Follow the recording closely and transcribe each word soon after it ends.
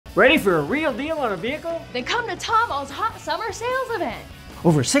Ready for a real deal on a vehicle? Then come to Tom Ahl's hot summer sales event.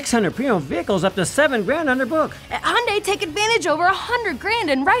 Over 600 pre-owned vehicles up to $7 grand under book. At Hyundai, take advantage over 100 grand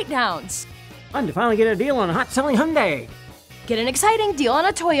in write-downs. Fun to finally get a deal on a hot-selling Hyundai. Get an exciting deal on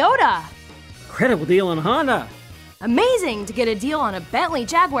a Toyota. Incredible deal on a Honda. Amazing to get a deal on a Bentley,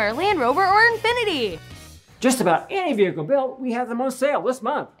 Jaguar, Land Rover, or Infiniti. Just about any vehicle built, we have the most sale this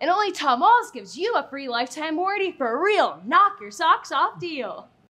month. And only Tom Ahl gives you a free lifetime warranty for a real knock your socks off deal.